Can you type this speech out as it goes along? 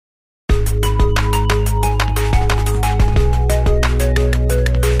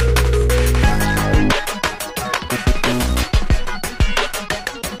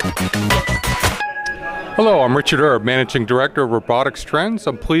Hello, I'm Richard Erb, Managing Director of Robotics Trends.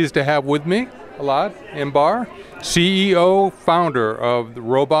 I'm pleased to have with me Elad Inbar, CEO, founder of the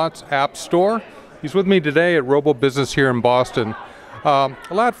RobotsAppStore. He's with me today at Robo Business here in Boston.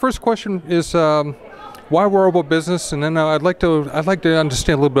 Elad, first question is why Robo Business, and then I'd like to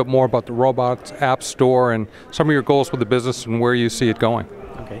understand a little bit more about the RobotsAppStore and some of your goals with the business and where you see it going.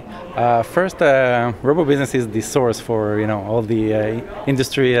 Okay. First, Robo Business is the source for all the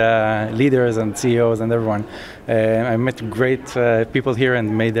industry leaders and CEOs and everyone. I met great people here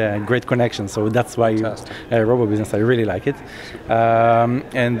and made a great connection. So that's why Robo Business. I really like it.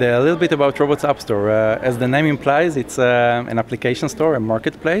 And a little bit about RobotsAppStore. As the name implies, it's an application store, a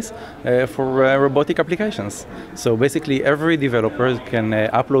marketplace for robotic applications. So basically, every developer can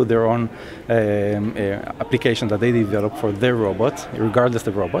upload their own application that they develop for their robot, regardless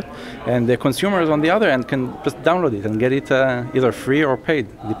of robot. And the consumers on the other end can just download it and get it either free or paid.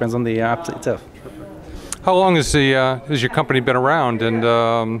 It depends on the app itself. How long has your company been around,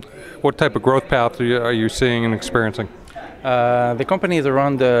 and what type of growth path are you seeing and experiencing? The company is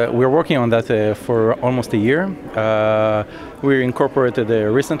around, we're working on that for almost a year. We're incorporated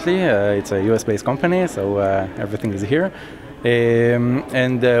recently. It's a US-based company, so everything is here.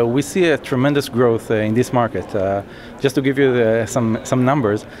 And we see a tremendous growth in this market. Just to give you some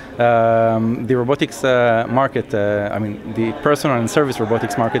numbers, the robotics market, the personal and service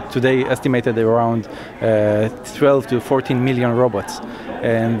robotics market today estimated around 12 to 14 million robots.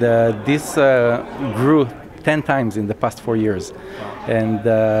 And this grew 10 times in the past 4 years. And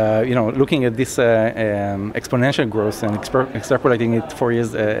looking at this exponential growth and extrapolating it 4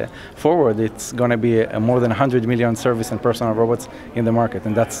 years forward, it's going to be more than 100 million service and personal robots in the market,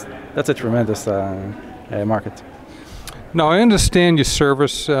 and that's a tremendous market. Now, I understand your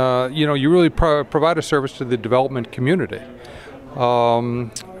service. You really provide a service to the development community,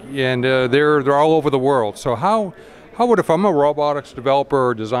 and they're all over the world. So how would, if I'm a robotics developer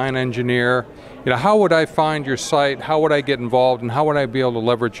or design engineer, how would I find your site? How would I get involved, and how would I be able to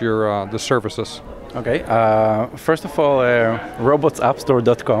leverage your the services? Okay. First of all,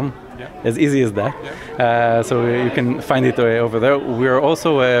 RobotsAppStore.com. Yeah. As easy as that. Yeah. So you can find it over there. We are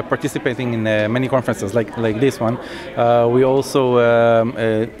also participating in many conferences like this one. We also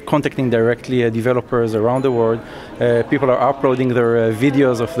contacting directly developers around the world. People are uploading their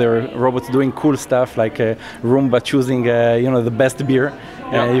videos of their robots doing cool stuff, like Roomba choosing the best beer.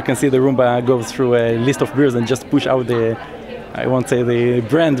 Yeah. You can see the Roomba goes through a list of beers and just push out I won't say the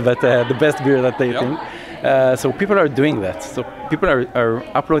brand, but the best beer that they think. So people are doing that. So people are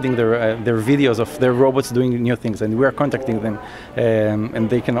uploading their videos of their robots doing new things, and we are contacting them, and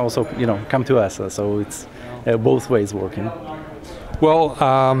they can also come to us. So it's both ways working. Well,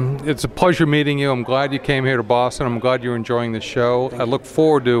 it's a pleasure meeting you. I'm glad you came here to Boston. I'm glad you're enjoying the show. I look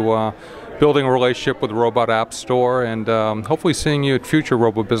forward to building a relationship with RobotsAppStore and hopefully seeing you at future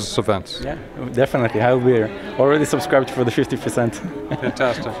Robo Business events. Yeah, definitely. I'll be already subscribed for the 50%.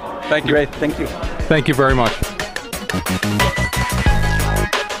 Fantastic. Thank you. Great. Thank you. Thank you very much.